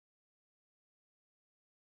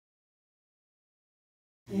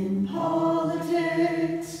In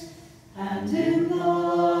politics and in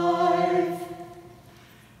life,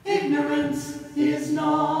 ignorance is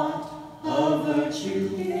not a virtue.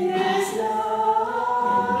 It is not.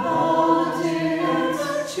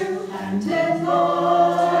 In politics and in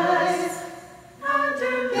life,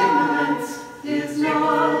 ignorance is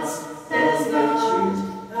not a virtue.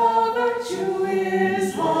 A virtue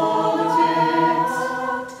is politics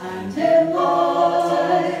and in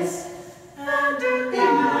life.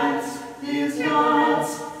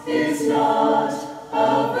 Ignorance is not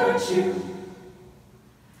a virtue.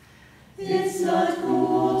 It's not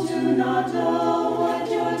cool to not know what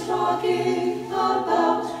you're talking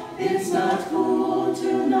about. It's not cool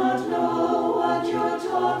to not know what you're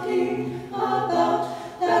talking about.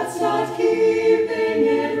 That's not keeping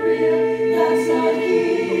it real. That's not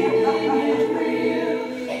keeping it real.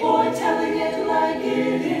 Or telling it like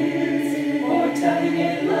it is. Or telling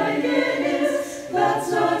it like it is. That's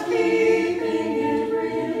not keeping it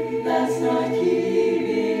real. That's not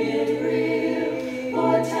keeping it real.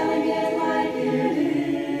 Or telling it like it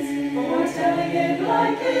is. Or telling it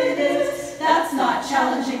like it is. That's not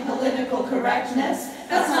challenging political correctness.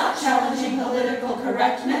 That's not challenging political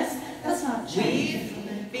correctness. That's not challenging.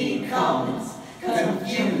 We've become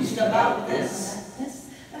confused about this.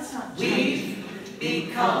 That's not We've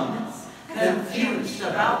become confused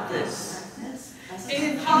about this.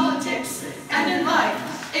 In politics and in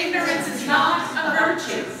life, ignorance is not a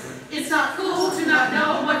virtue. It's not cool to not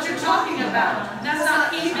know what you're talking about. That's not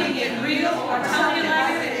keeping it real or telling it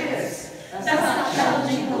like it is. That's not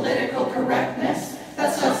challenging political correctness.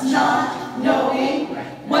 That's just not knowing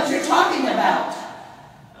what you're talking about.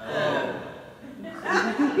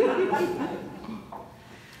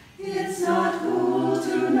 It's not cool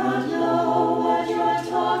to not know what you're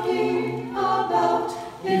talking about.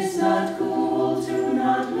 It's not cool to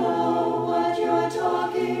not know what you're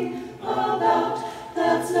talking about.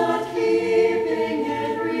 That's not keeping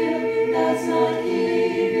it real. That's not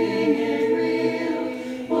keeping it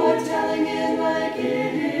real. Or telling it like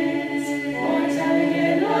it is. Or telling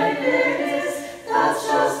it like it is. That's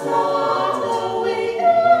just not knowing,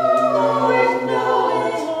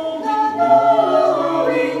 not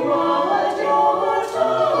knowing what you're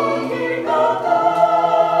talking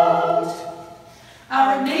about.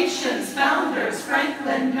 Our nation's founders,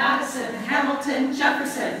 Franklin, Madison, Hamilton,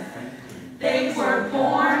 Jefferson, they were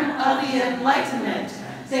born of the Enlightenment.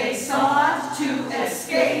 They sought to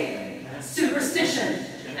escape superstition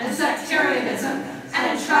and sectarianism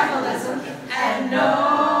and tribalism and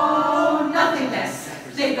know-nothingness.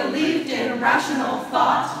 They believed in rational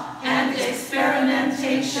thought and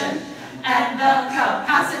experimentation and the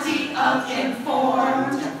capacity of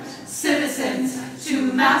informed citizens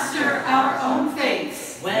to master our own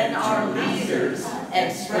fates. When our leaders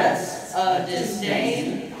express a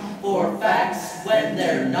disdain for facts, when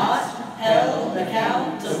they're not held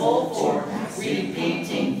accountable for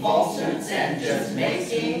repeating falsehoods and just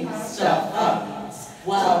making stuff up,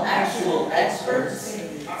 while actual experts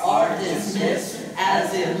are dismissed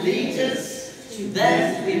as elitists,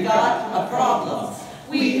 then we've got a problem.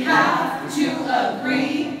 We have to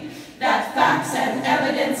agree that facts and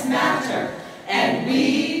evidence matter, And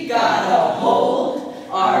we gotta hold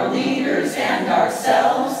our leaders and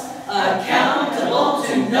ourselves accountable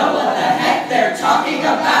to know what the heck they're talking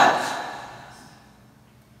about.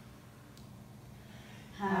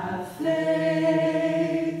 Have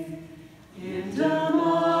faith in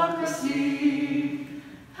democracy.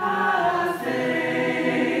 Have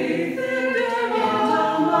faith in democracy.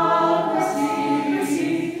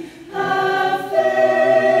 Have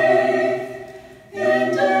faith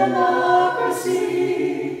in democracy.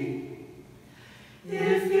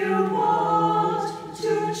 If you want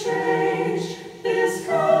to change this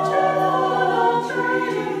country,